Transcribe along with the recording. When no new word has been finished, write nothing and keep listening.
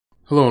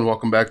Hello and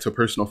welcome back to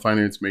Personal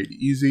Finance Made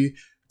Easy.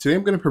 Today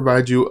I'm going to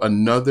provide you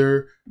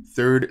another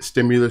third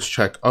stimulus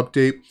check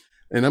update.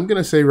 And I'm going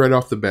to say right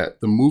off the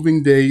bat, the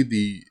moving day,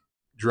 the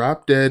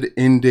drop dead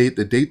end date,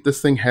 the date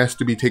this thing has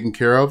to be taken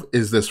care of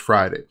is this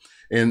Friday.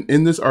 And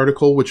in this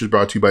article, which is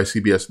brought to you by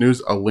CBS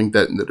News, I'll link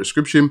that in the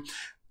description.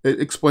 It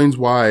explains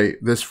why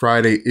this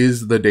Friday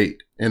is the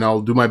date. And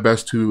I'll do my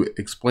best to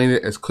explain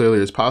it as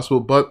clearly as possible.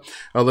 But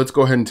let's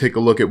go ahead and take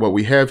a look at what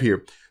we have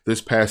here. This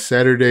past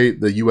Saturday,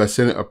 the U.S.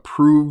 Senate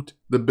approved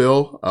the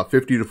bill,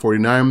 50 to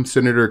 49.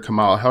 Senator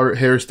Kamala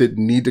Harris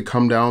didn't need to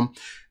come down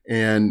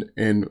and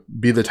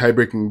be the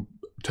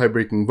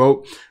tie-breaking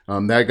vote.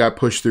 That got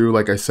pushed through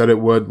like I said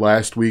it would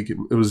last week.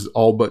 It was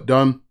all but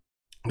done.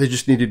 They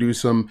just need to do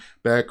some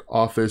back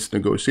office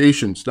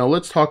negotiations. Now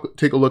let's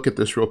take a look at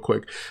this real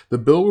quick. The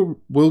bill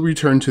will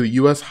return to the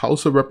U.S.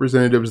 House of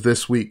Representatives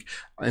this week.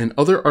 In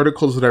other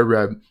articles that I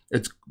read,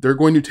 they're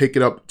going to take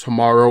it up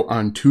tomorrow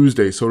on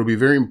Tuesday. So it'll be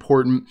very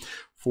important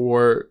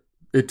for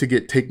it to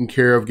get taken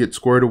care of, get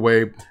squared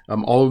away.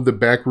 All of the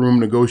backroom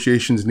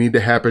negotiations need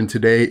to happen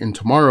today and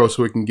tomorrow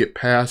so it can get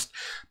passed,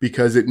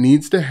 because it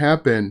needs to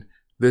happen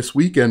this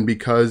weekend,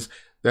 because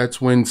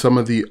that's when some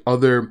of the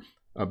other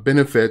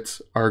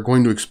benefits are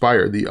going to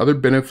expire. The other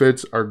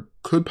benefits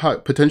could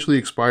potentially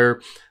expire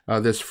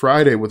this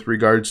Friday with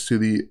regards to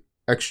the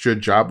extra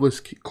jobless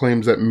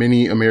claims that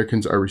many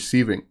Americans are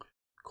receiving.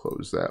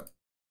 Close that.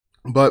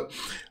 But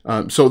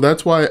so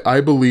that's why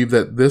I believe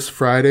that this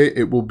Friday,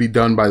 it will be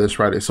done by this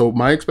Friday. So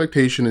my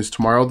expectation is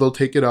tomorrow they'll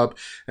take it up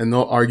and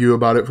they'll argue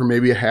about it for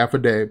maybe a half a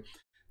day.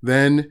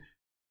 Then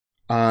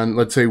on,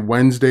 let's say,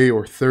 Wednesday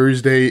or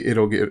Thursday,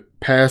 it'll get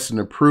passed and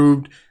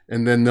approved,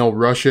 and then they'll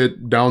rush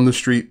it down the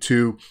street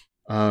to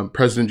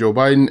President Joe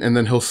Biden, and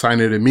then he'll sign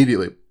it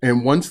immediately.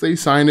 And once they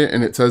sign it,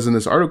 and it says in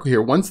this article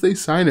here, once they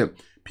sign it,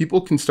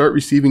 people can start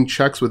receiving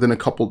checks within a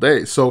couple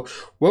days. So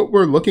what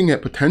we're looking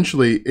at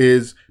potentially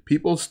is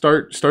people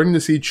starting to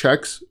see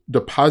checks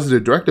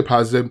deposited, direct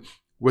deposited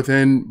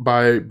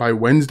by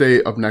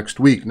Wednesday of next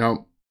week.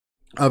 Now,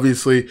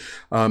 obviously,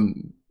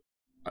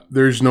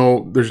 there's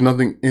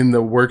nothing in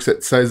the works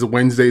that says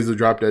Wednesday is the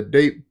drop dead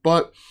date,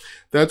 but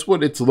that's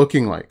what it's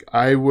looking like.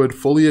 I would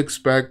fully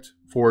expect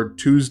for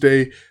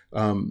Tuesday,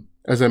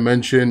 as I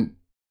mentioned,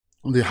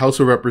 the House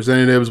of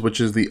Representatives,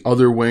 which is the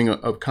other wing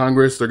of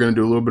Congress, they're going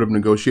to do a little bit of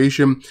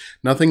negotiation.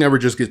 Nothing ever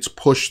just gets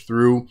pushed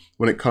through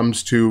when it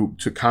comes to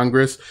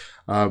Congress.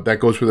 That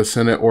goes for the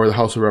Senate or the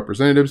House of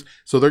Representatives.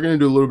 So they're going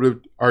to do a little bit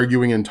of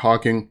arguing and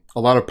talking,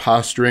 a lot of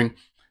posturing.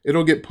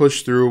 It'll get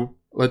pushed through,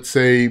 let's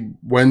say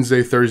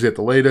Wednesday, Thursday at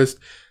the latest.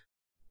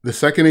 The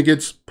second it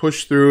gets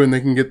pushed through and they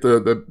can get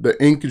the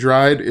ink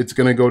dried, it's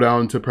going to go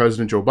down to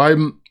President Joe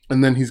Biden,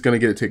 and then he's going to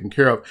get it taken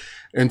care of.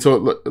 And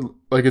so,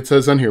 like it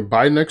says on here,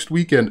 by next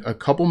weekend, a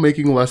couple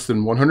making less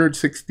than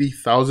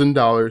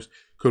 $160,000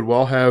 could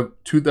well have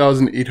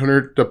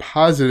 $2,800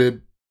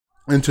 deposited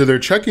into their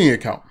checking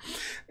account.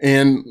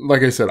 And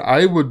like I said,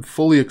 I would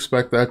fully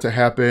expect that to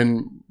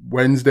happen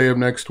Wednesday of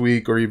next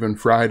week or even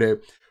Friday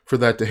for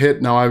that to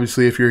hit. Now,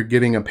 obviously, if you're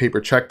getting a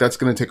paper check, that's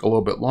going to take a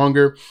little bit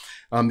longer.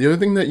 The other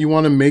thing that you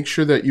want to make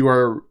sure that you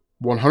are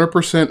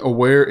 100%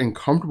 aware and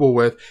comfortable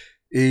with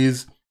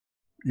is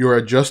your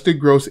adjusted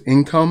gross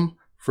income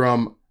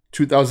from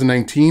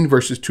 2019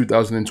 versus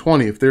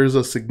 2020. If there's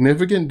a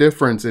significant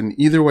difference in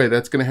either way,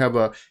 that's going to have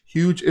a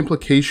huge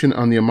implication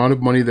on the amount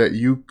of money that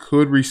you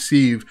could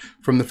receive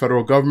from the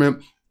federal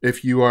government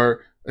if you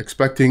are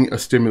expecting a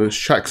stimulus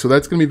check. So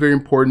that's going to be very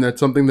important. That's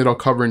something that I'll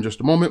cover in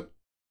just a moment.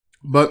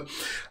 But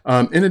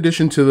in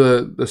addition to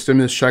the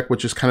stimulus check,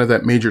 which is kind of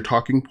that major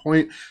talking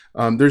point,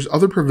 there's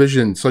other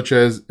provisions such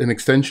as an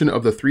extension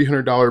of the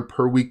 $300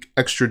 per week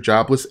extra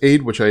jobless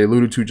aid, which I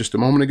alluded to just a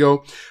moment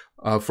ago,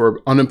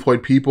 for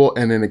unemployed people,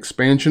 and an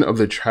expansion of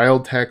the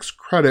child tax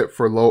credit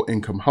for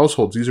low-income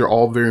households. These are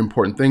all very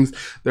important things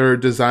that are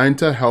designed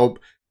to help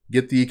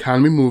get the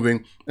economy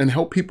moving and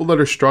help people that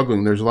are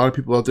struggling. There's a lot of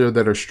people out there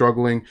that are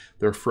struggling.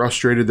 They're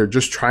frustrated. They're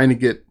just trying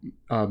to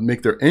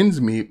make their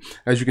ends meet.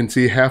 As you can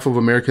see, half of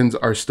Americans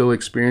are still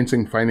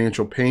experiencing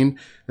financial pain.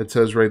 It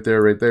says right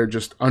there,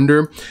 just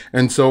under.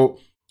 And so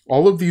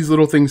all of these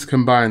little things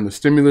combined, the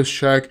stimulus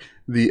check,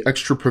 the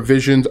extra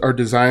provisions, are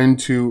designed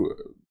to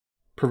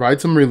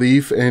provide some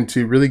relief and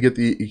to really get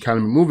the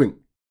economy moving.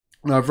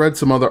 Now, I've read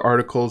some other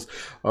articles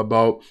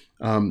about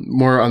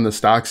more on the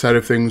stock side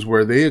of things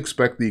where they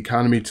expect the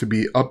economy to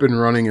be up and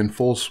running in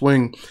full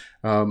swing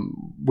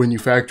when you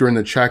factor in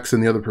the checks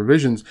and the other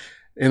provisions.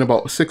 In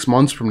about 6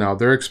 months from now,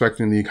 they're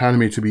expecting the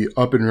economy to be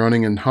up and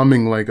running and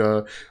humming like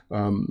a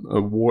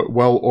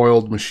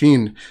well-oiled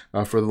machine,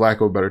 for the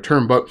lack of a better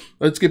term. But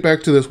let's get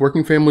back to this.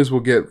 Working families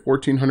will get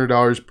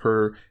 $1,400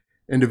 per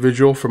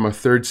individual from a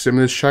third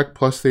stimulus check,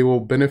 plus they will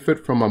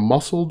benefit from a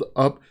muscled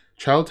up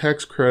child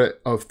tax credit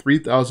of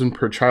 $3,000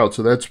 per child.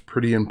 So that's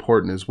pretty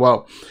important as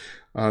well.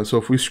 So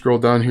if we scroll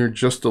down here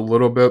just a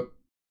little bit.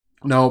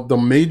 Now, the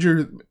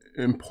major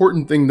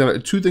important thing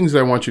two things that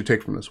I want you to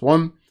take from this.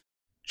 One,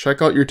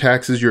 check out your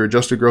taxes, your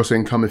adjusted gross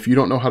income. If you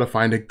don't know how to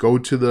find it, go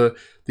to the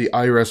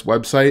IRS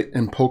website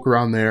and poke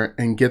around there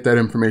and get that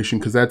information,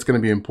 because that's going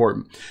to be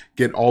important.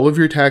 Get all of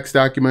your tax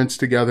documents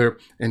together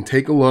and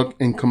take a look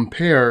and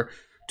compare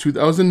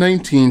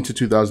 2019 to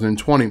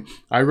 2020.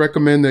 I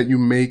recommend that you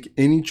make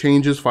any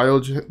changes,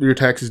 file your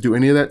taxes, do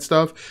any of that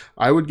stuff.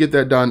 I would get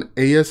that done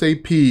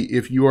ASAP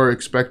if you are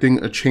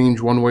expecting a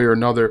change one way or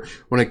another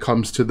when it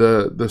comes to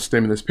the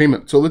stimulus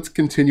payment. So let's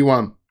continue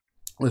on.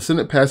 The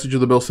Senate passage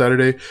of the bill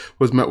Saturday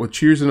was met with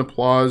cheers and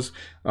applause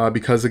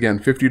because, again,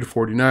 50 to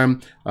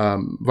 49,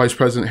 Vice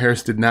President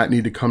Harris did not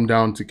need to come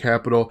down to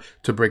Capitol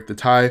to break the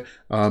tie.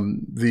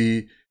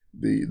 The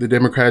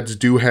Democrats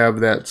do have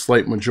that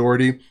slight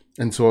majority,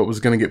 and so it was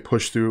going to get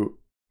pushed through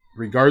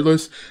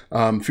regardless.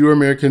 Fewer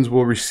Americans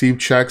will receive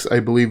checks. I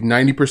believe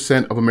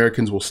 90% of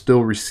Americans will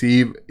still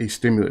receive a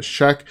stimulus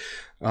check.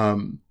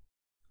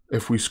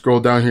 If we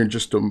scroll down here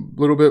just a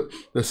little bit,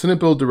 the Senate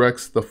bill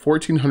directs the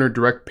 $1,400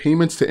 direct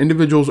payments to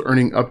individuals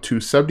earning up to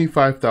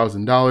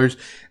 $75,000.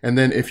 And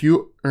then if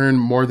you earn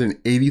more than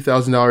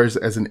 $80,000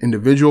 as an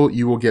individual,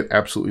 you will get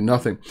absolutely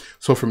nothing.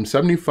 So from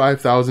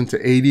 $75,000 to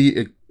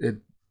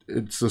 $80,000,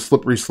 it's a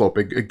slippery slope.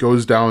 It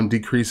goes down,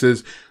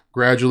 decreases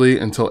gradually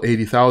until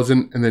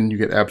 $80,000, and then you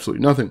get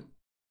absolutely nothing.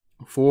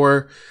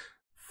 For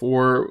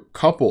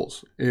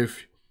couples,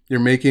 if you're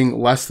making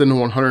less than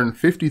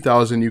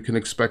 $150,000, you can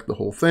expect the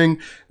whole thing,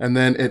 and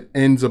then it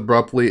ends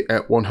abruptly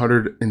at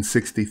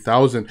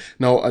 $160,000.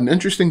 Now, an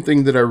interesting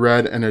thing that I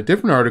read in a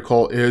different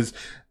article is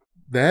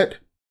that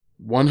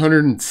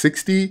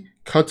 $160,000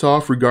 cuts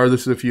off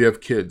regardless if you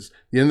have kids.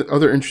 The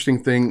other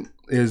interesting thing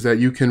is that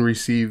you can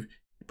receive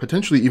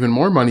potentially even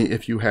more money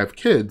if you have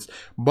kids,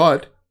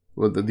 but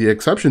the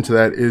exception to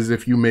that is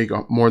if you make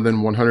more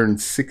than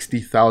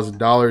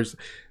 $160,000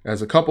 as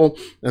a couple,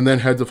 and then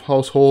heads of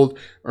household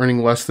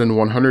earning less than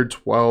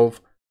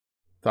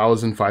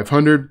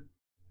 $112,500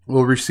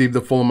 will receive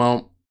the full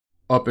amount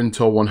up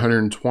until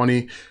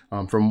 $120,000.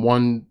 From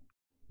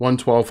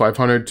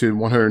 $112,500 to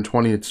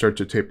 $120,000, it starts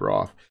to taper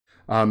off.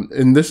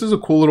 And this is a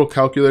cool little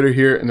calculator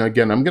here. And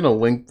again, I'm going to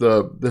link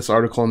this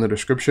article in the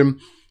description.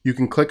 You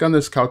can click on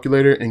this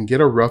calculator and get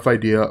a rough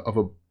idea of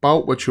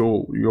about what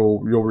you'll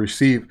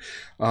receive.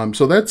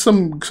 So that's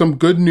some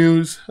good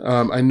news.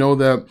 I know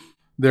that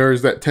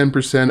there's that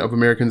 10% of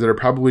Americans that are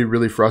probably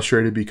really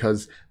frustrated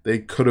because they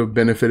could have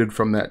benefited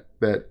from that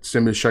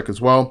stimulus check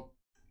as well,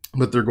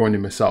 but they're going to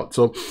miss out.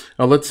 So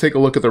let's take a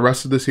look at the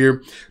rest of this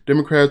here.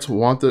 Democrats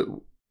want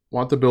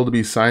the bill to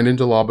be signed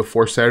into law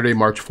before Saturday,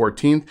 March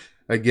 14th.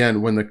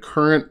 Again, when the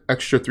current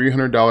extra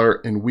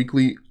 $300 in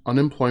weekly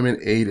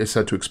unemployment aid is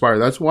set to expire.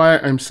 That's why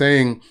I'm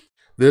saying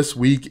this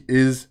week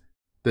is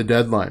the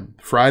deadline.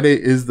 Friday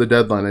is the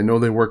deadline. I know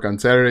they work on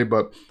Saturday,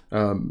 but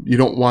you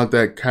don't want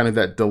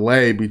that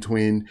delay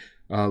between,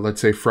 let's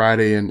say,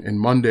 Friday and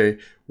Monday,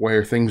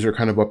 where things are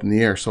kind of up in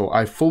the air. So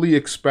I fully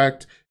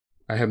expect,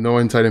 I have no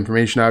inside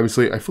information,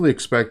 obviously, I fully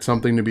expect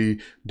something to be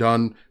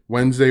done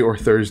Wednesday or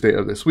Thursday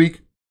of this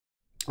week.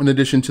 In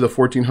addition to the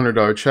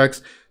 $1,400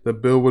 checks, the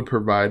bill would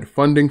provide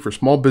funding for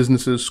small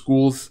businesses,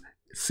 schools,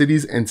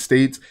 cities and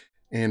states,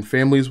 and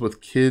families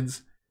with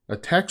kids, a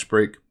tax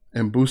break,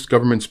 and boost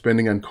government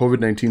spending on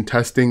COVID-19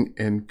 testing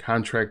and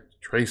contract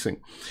tracing.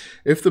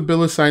 If the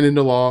bill is signed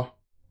into law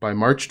by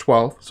March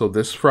 12th, so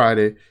this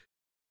Friday,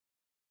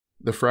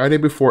 the Friday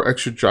before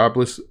extra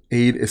jobless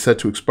aid is set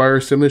to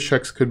expire, stimulus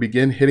checks could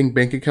begin hitting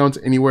bank accounts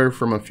anywhere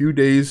from a few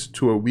days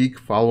to a week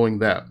following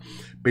that,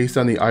 based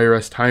on the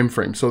IRS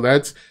timeframe. So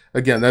that's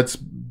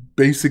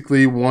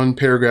basically one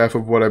paragraph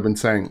of what I've been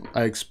saying.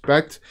 I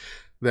expect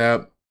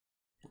that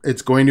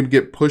it's going to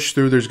get pushed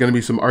through. There's going to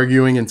be some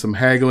arguing and some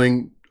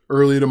haggling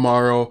early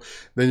tomorrow.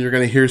 Then you're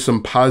going to hear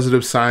some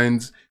positive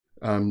signs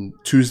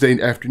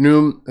Tuesday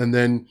afternoon. And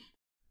then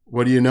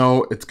what do you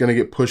know? It's going to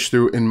get pushed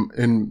through.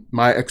 In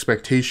my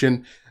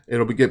expectation,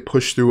 it'll get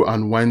pushed through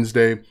on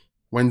Wednesday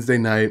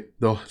night.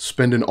 They'll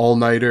spend an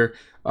all-nighter.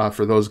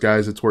 For those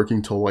guys, it's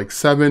working till like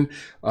 7.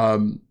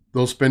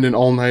 They'll spend an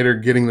all-nighter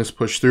getting this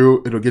pushed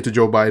through. It'll get to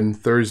Joe Biden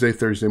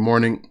Thursday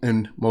morning,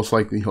 and most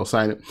likely he'll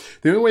sign it.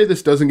 The only way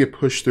this doesn't get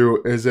pushed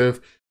through is if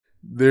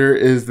there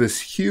is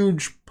this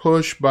huge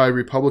push by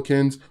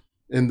Republicans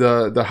in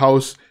the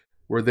House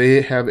where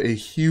they have a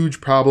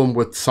huge problem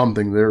with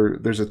something. There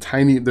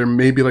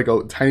may be like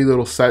a tiny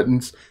little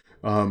sentence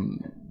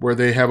where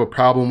they have a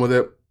problem with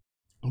it.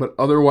 But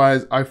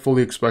otherwise, I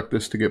fully expect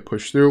this to get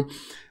pushed through.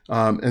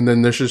 And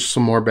then there's just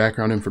some more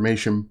background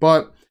information.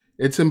 But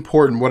it's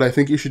important. What I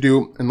think you should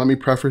do, and let me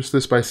preface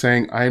this by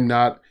saying I'm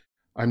not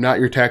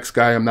your tax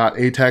guy. I'm not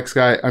a tax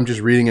guy. I'm just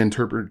reading and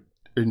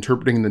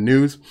interpreting the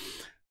news.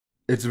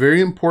 It's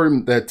very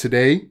important that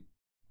today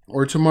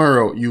or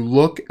tomorrow you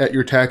look at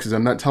your taxes.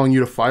 I'm not telling you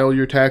to file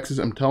your taxes.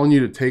 I'm telling you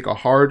to take a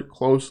hard,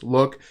 close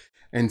look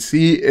and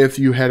see if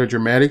you had a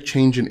dramatic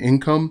change in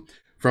income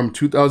from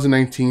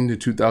 2019 to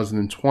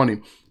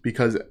 2020.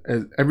 Because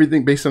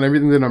based on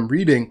everything that I'm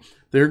reading,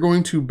 they're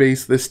going to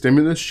base this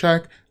stimulus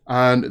check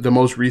on the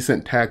most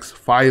recent tax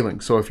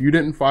filing. So if you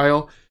didn't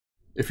file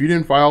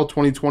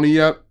 2020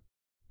 yet,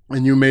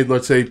 and you made,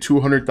 let's say,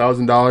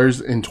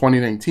 $200,000 in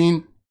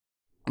 2019,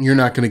 you're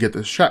not going to get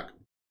this check.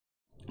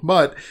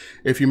 But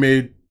if you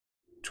made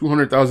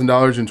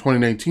 $200,000 in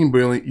 2019,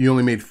 but you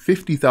only made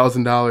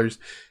 $50,000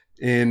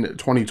 in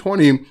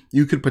 2020,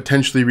 you could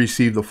potentially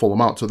receive the full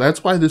amount. So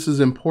that's why this is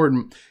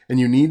important, and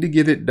you need to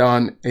get it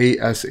done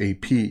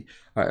ASAP.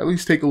 At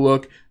least take a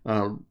look,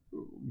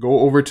 go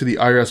over to the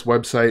IRS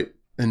website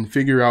and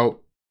figure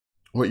out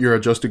what your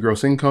adjusted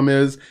gross income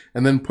is,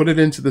 and then put it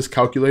into this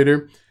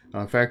calculator,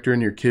 factor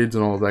in your kids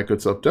and all of that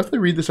good stuff. Definitely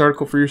read this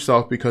article for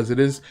yourself, because it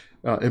is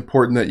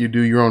important that you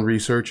do your own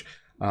research.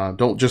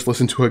 Don't just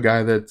listen to a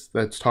guy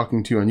that's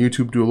talking to you on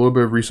YouTube. Do a little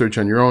bit of research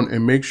on your own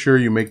and make sure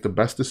you make the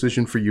best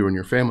decision for you and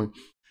your family.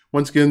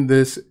 Once again,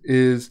 this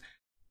is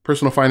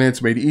Personal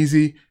Finance Made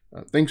Easy.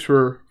 Thanks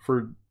for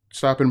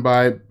stopping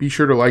by. Be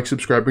sure to like,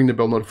 subscribe, ring the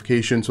bell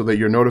notification so that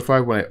you're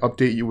notified when I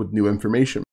update you with new information.